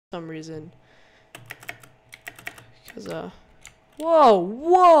some reason. Because,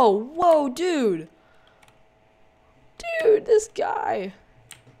 whoa, dude! Dude, this guy.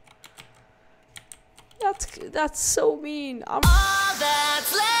 That's so mean. All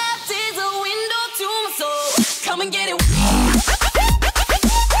that's left is a window to my soul. Come and get it.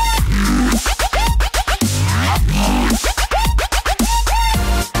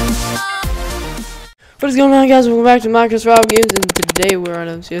 What is going on, guys? Welcome back to Minecraft Games, and today we're on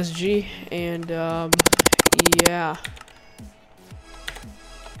MCSG, and yeah,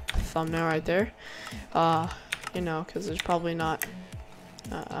 thumbnail right there. You know, because there's probably not.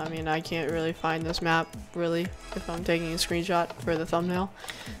 I mean, I can't really find this map really if I'm taking a screenshot for the thumbnail,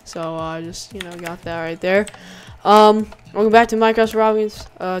 so I just got that right there. Welcome back to Minecraft Games.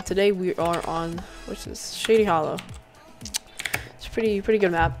 Today we are on which is Shady Hollow. It's a pretty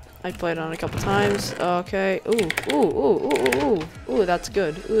good map. I played on it a couple times. Okay. Ooh, that's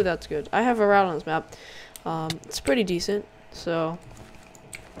good. Ooh, that's good. I have a route on this map. It's pretty decent. So,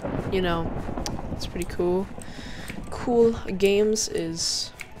 it's pretty cool. Cool Games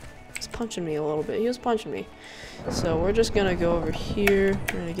is punching me a little bit. He was punching me. So we're just gonna go over here.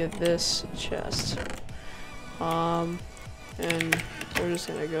 We're gonna get this chest. And we're just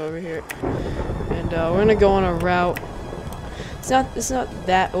gonna go over here. And we're gonna go on a route. It's not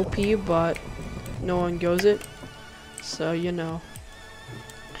that OP, but no one goes it, so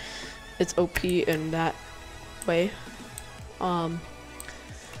it's OP in that way.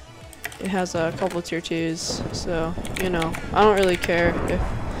 It has a couple of tier 2s, so I don't really care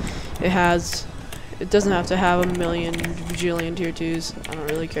if it doesn't have to have a million bajillion tier 2s. I don't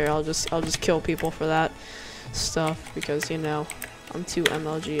really care. I'll just kill people for that stuff because I'm too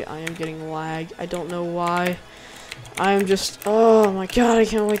MLG. I am getting lag. I don't know why. I'm just, oh my god, I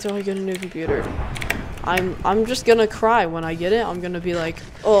can't wait till I get a new computer. I'm just gonna cry when I get it. I'm gonna be like,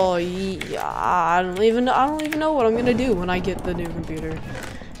 oh yeah, I don't even know what I'm gonna do when I get the new computer.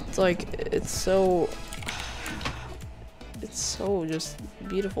 It's like, it's so just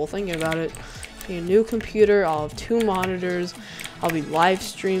beautiful thinking about it. Getting a new computer, I'll have 2 monitors, I'll be live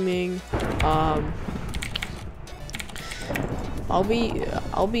streaming, I'll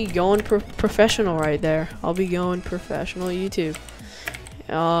be going professional right there. I'll be going professional YouTube.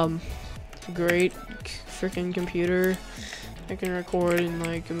 Great freaking computer. I can record in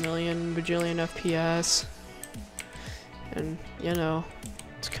like a million bajillion FPS, and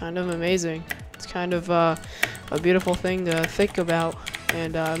it's kind of amazing. It's kind of a beautiful thing to think about,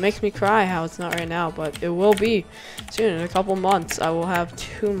 and it makes me cry how it's not right now, but it will be soon. In a couple months, I will have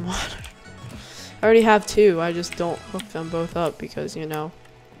 2 monitors. I already have 2, I just don't hook them both up because, I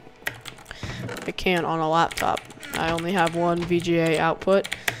can't on a laptop. I only have 1 VGA output.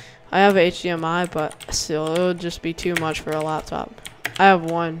 I have HDMI, but still, it would just be too much for a laptop. I have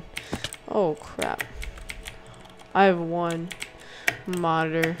 1, oh crap. I have 1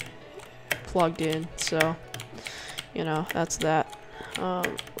 monitor plugged in, so, that's that. We're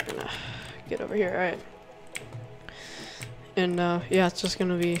gonna get over here, alright. And yeah, it's just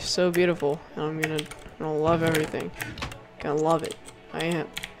gonna be so beautiful, and I'm gonna love everything. Gonna love it. I am.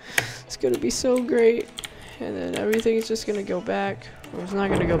 It's gonna be so great, and then everything's just gonna go back. Well, it's not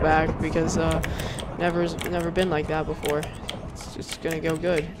gonna go back because never been like that before. It's just gonna go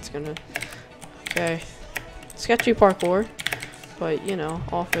good. It's gonna okay. Sketchy parkour, but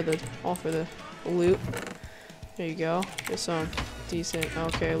all for the loot. There you go. Get some decent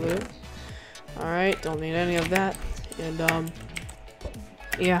loot. All right, don't need any of that. And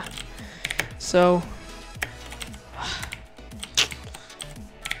yeah, so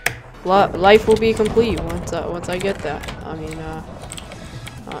life will be complete once I get that. I mean,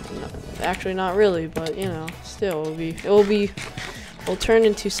 actually not really, but still it'll turn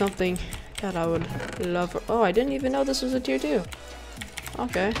into something that I would love. Oh, I didn't even know this was a tier 2.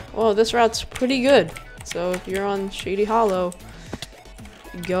 Okay, well, this route's pretty good. So if you're on Shady Hollow,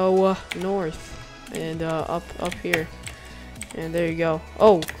 go north. And up here, and there you go.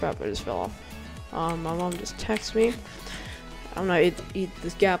 Oh crap, I just fell off. My mom just texted me. I'm gonna eat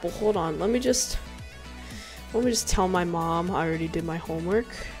this gapple. Hold on, let me just tell my mom I already did my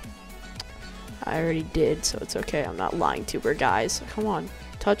homework. I already did, so it's okay. I'm not lying to her, guys. Come on,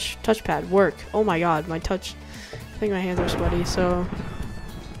 touchpad work. Oh my god, my touch. I think my hands are sweaty. So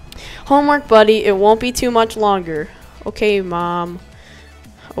homework, buddy. It won't be too much longer. Okay, mom.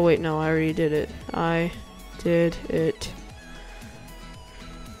 Oh wait, no, I already did it. I did it.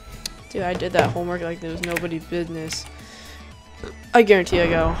 Dude, I did that homework like there was nobody's business. I guarantee I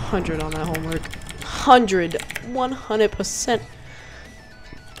got 100 on that homework. 100%.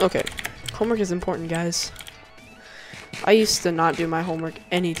 Okay, homework is important, guys. I used to not do my homework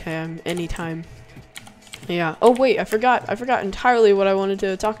anytime. Yeah. Oh wait, I forgot entirely what I wanted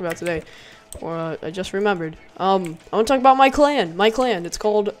to talk about today. Or I just remembered. I want to talk about my clan. It's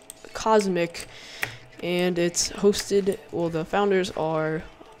called Cosmic, and it's hosted. Well, the founders are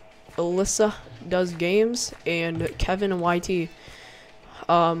Alyssa Does Games and Kevin YT.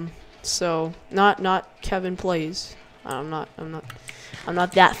 So not Kevin Plays. I'm not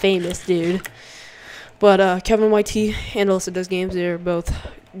that famous, dude. But Kevin YT and Alyssa Does Games, they're both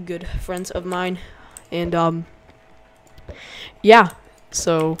good friends of mine. And yeah,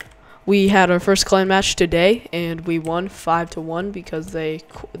 so we had our first clan match today, and we won 5-1 because they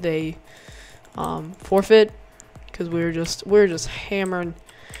forfeit because we were just hammering.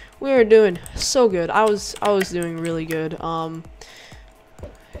 We were doing so good. I was doing really good.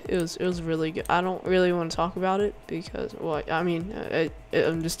 It was really good. I don't really want to talk about it because, well, I mean,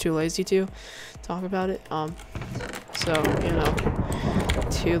 I'm just too lazy to talk about it. So you know,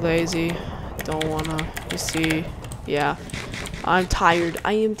 too lazy. Don't wanna. You see, yeah. I'm tired.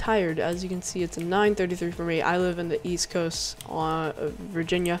 I am tired. As you can see, it's a 9:33 for me. I live in the East Coast of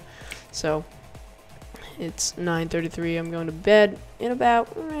Virginia, so it's 9:33. I'm going to bed in about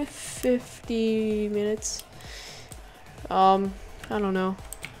 50 minutes. I don't know.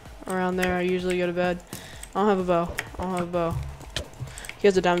 Around there, I usually go to bed. I don't have a bow. He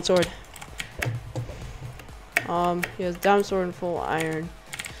has a diamond sword. He has a diamond sword and full iron.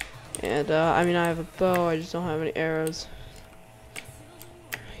 And I mean, I have a bow. I just don't have any arrows.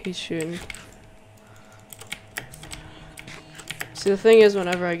 He's shooting. See, the thing is,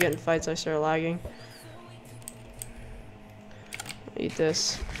 whenever I get in fights, I start lagging. Eat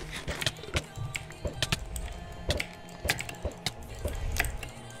this.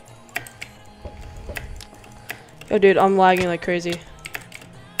 Yo, dude, I'm lagging like crazy.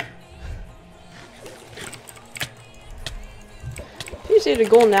 Did you see the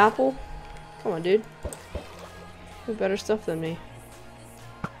golden apple? Come on, dude. You have better stuff than me.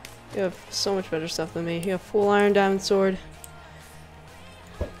 You have so much better stuff than me. You have full iron diamond sword.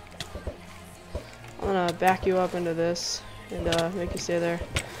 I'm gonna back you up into this and make you stay there.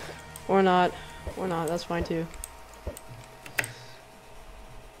 Or not. Or not. That's fine too.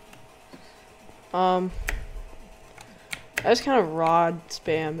 I just kind of rod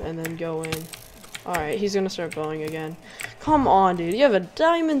spam and then go in. Alright, he's gonna start bowing again. Come on, dude. You have a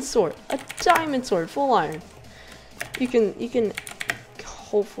diamond sword. A diamond sword, full iron. You can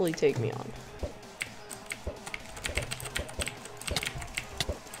hopefully take me on.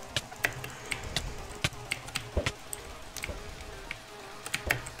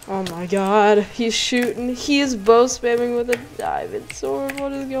 Oh my god, he's shooting. He is bow spamming with a diamond sword.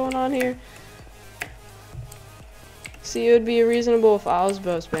 What is going on here? See, it would be reasonable if I was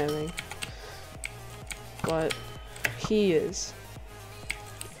bow spamming. But he is.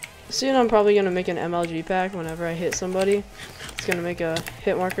 Soon I'm probably going to make an MLG pack whenever I hit somebody. It's going to make a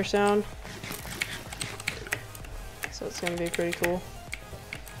hit marker sound. So it's going to be pretty cool.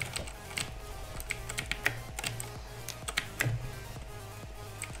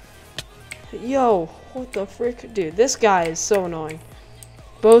 Yo, what the frick? Dude, this guy is so annoying.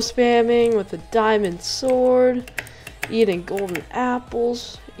 Bow spamming with a diamond sword. Eating golden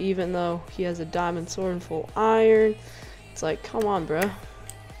apples, even though he has a diamond sword and full iron. It's like, come on, bro.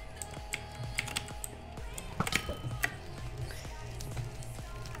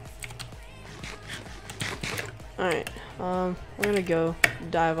 Alright, we're gonna go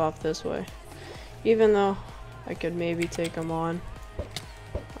dive off this way. Even though I could maybe take him on.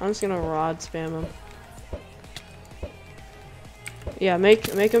 I'm just gonna rod spam him. Yeah, make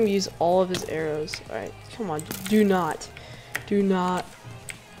him use all of his arrows. Alright, come on. Do not. Just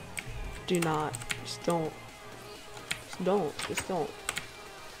don't. Just don't.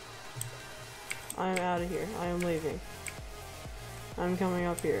 I am out of here. I am leaving. I'm coming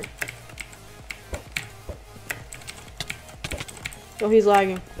up here. Oh, he's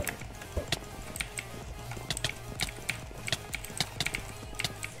lagging.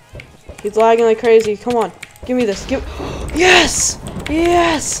 He's lagging like crazy. Come on. Give me this. Yes!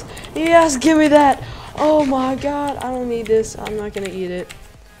 Yes! Yes! Give me that! Oh my god. I don't need this. I'm not gonna eat it.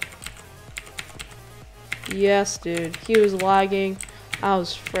 Yes, dude. He was lagging. I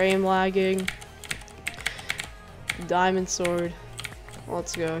was frame lagging. Diamond sword.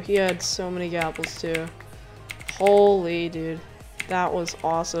 Let's go. He had so many apples too. Holy dude. That was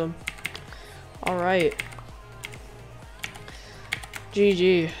awesome. Alright.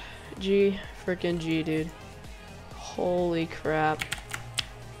 GG. Freaking G, dude. Holy crap.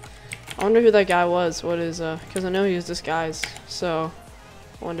 I wonder who that guy was. What is, because I know he was disguised. So,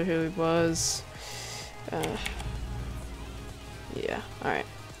 I wonder who he was. Yeah, alright.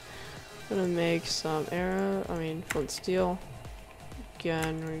 Gonna make some arrow, flint steel.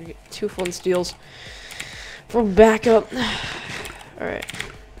 Again, we're gonna get 2 flint steels for backup. Alright.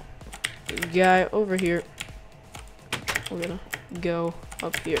 Guy over here. We're gonna go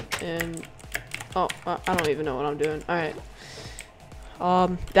up here and oh, I don't even know what I'm doing. Alright.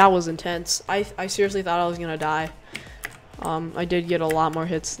 That was intense. I seriously thought I was gonna die. I did get a lot more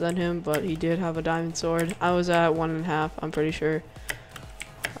hits than him, but he did have a diamond sword. I was at 1.5, I'm pretty sure.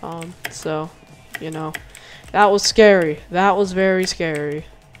 So, you know, that was scary. That was very scary.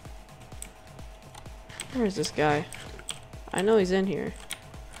 Where is this guy? I know he's in here.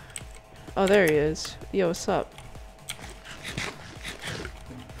 Oh, there he is. Yo, what's up?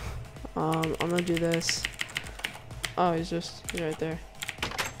 I'm gonna do this. Oh, he's right there.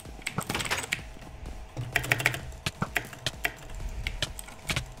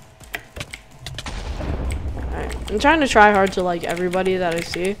 Alright, I'm trying to try hard to like everybody that I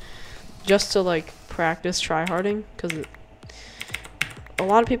see, just to like practice tryharding, because a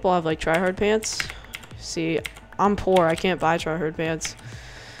lot of people have like tryhard pants. See, I'm poor, I can't buy tryhard pants.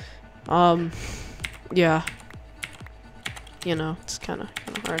 Yeah. You know, it's kinda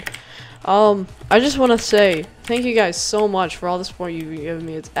hard. I just want to say thank you guys so much for all the support you've given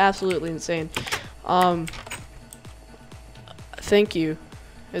me. It's absolutely insane. Thank you.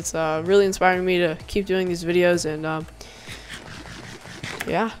 It's really inspiring me to keep doing these videos, and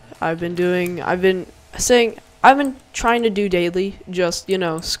yeah, I've been trying to do daily. Just, you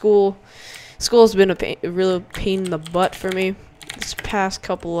know, school has been a real pain in the butt for me this past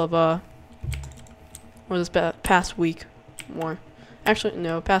couple of or this past week more. Actually,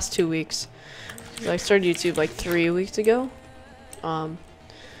 no, past 2 weeks. I started YouTube like 3 weeks ago.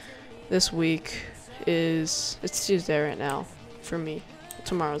 This week it's Tuesday right now for me.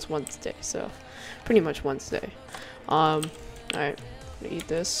 Tomorrow's Wednesday, so pretty much Wednesday. Alright, I'm gonna eat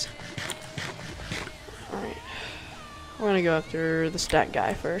this. Alright. We're gonna go after the stat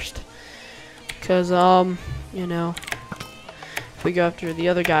guy first. Cause you know, if we go after the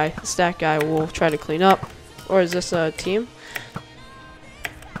other guy, the stat guy, we'll try to clean up. Or is this a team?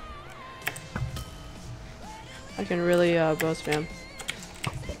 I can really bow spam.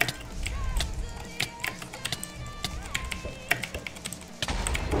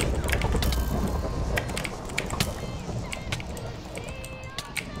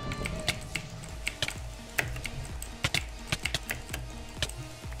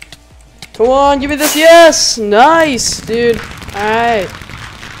 Come on, give me this. Yes! Nice, dude. Alright.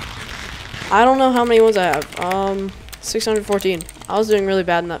 I don't know how many ones I have. 614. I was doing really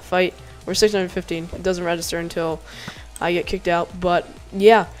bad in that fight. We're 615. It doesn't register until I get kicked out. But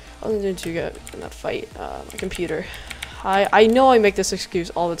yeah, I wasn't doing too good in that fight. My computer. I know I make this excuse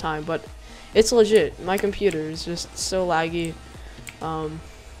all the time, but it's legit. My computer is just so laggy.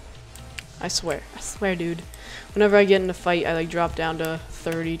 I swear, dude. Whenever I get in a fight, I like drop down to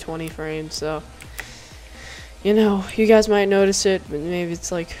 30, 20 frames. So, you know, you guys might notice it, but maybe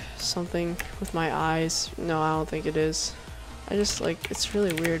it's like something with my eyes. No, I don't think it is. I just like, it's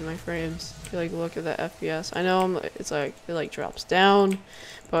really weird, my frames. If you like look at the FPS, I know it's like it like drops down,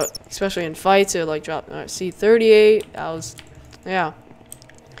 but especially in fights it like drop. See, 38. Yeah,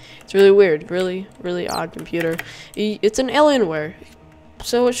 it's really weird. Really odd computer. It's an Alienware,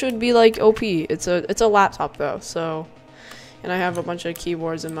 so it should be like OP. It's a laptop though, so, and I have a bunch of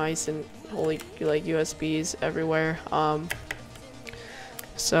keyboards and mice and holy like USBs everywhere.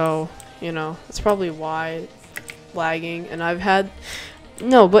 So, you know, that's probably why lagging. And I've had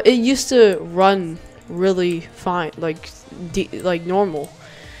but it used to run really fine, like normal,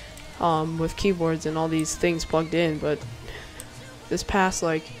 with keyboards and all these things plugged in. But this past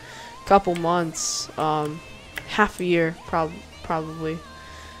like couple months, half a year probably,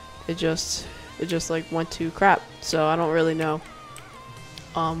 it just like went to crap. So I don't really know.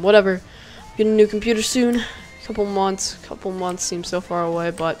 Whatever. Get a new computer soon. Couple months seems so far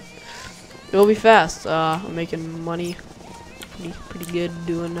away, but it'll be fast. I'm making money pretty good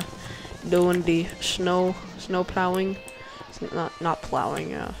doing the snow plowing. Not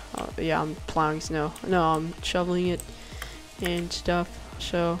plowing. Yeah, I'm plowing snow. No, I'm shoveling it and stuff.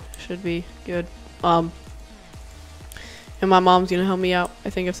 So should be good. And my mom's gonna help me out. I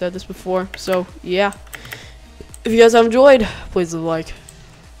think I've said this before. So yeah, if you guys have enjoyed, please leave a like.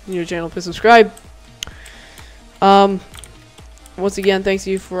 New channel, please subscribe. Once again, thanks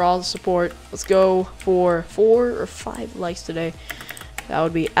you for all the support. Let's go for 4 or 5 likes today. That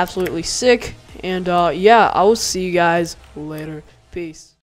would be absolutely sick. And yeah, I will see you guys later. Peace.